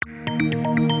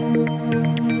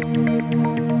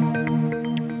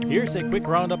Here's a quick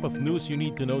roundup of news you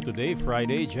need to know today,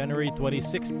 Friday, January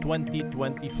 26,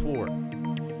 2024.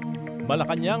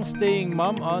 Malacanang staying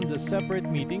mum on the separate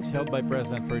meetings held by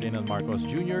President Ferdinand Marcos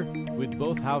Jr. with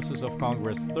both houses of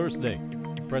Congress Thursday.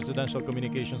 Presidential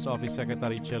Communications Office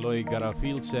Secretary Cheloy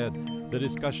Garafil said the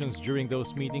discussions during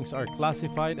those meetings are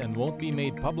classified and won't be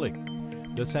made public.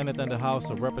 The Senate and the House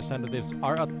of Representatives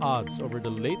are at odds over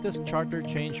the latest charter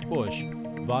change push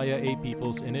via a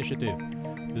People's Initiative.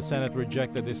 The Senate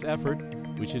rejected this effort,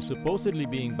 which is supposedly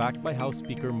being backed by House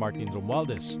Speaker Martin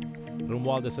Romualdez.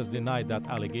 Romualdez has denied that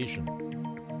allegation.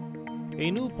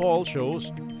 A new poll shows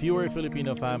fewer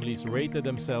Filipino families rated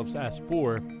themselves as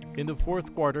poor in the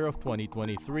fourth quarter of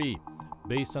 2023.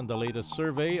 Based on the latest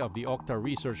survey of the Okta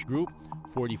Research Group,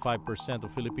 45%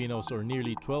 of Filipinos, or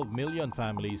nearly 12 million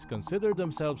families, consider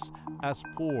themselves as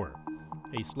poor,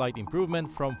 a slight improvement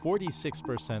from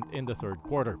 46% in the third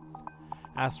quarter.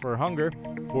 As for hunger,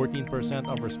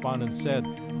 14% of respondents said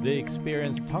they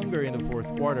experienced hunger in the fourth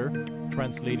quarter,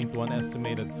 translating to an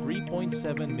estimated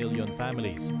 3.7 million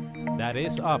families. That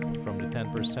is up from the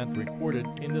 10% recorded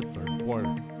in the third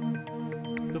quarter.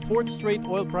 The fourth straight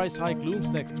oil price hike looms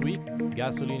next week.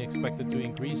 Gasoline expected to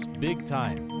increase big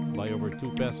time by over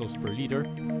 2 pesos per liter,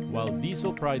 while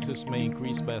diesel prices may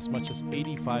increase by as much as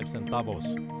 85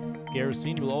 centavos.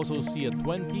 Kerosene will also see a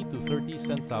 20 to 30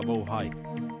 centavo hike.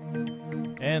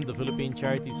 And the Philippine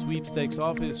Charity Sweepstakes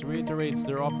Office reiterates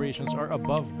their operations are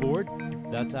above board.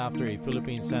 That's after a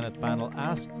Philippine Senate panel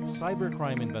asked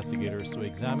cybercrime investigators to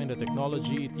examine the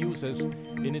technology it uses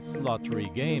in its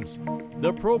lottery games.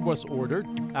 The probe was ordered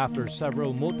after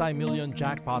several multi-million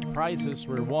jackpot prizes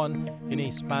were won in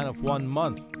a span of 1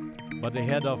 month. But the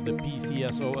head of the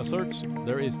PCSO asserts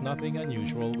there is nothing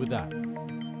unusual with that.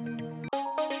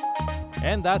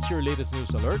 And that's your latest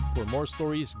news alert. For more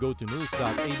stories, go to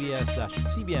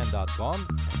news.abs-cbn.com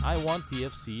and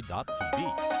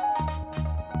iwanttfc.tv.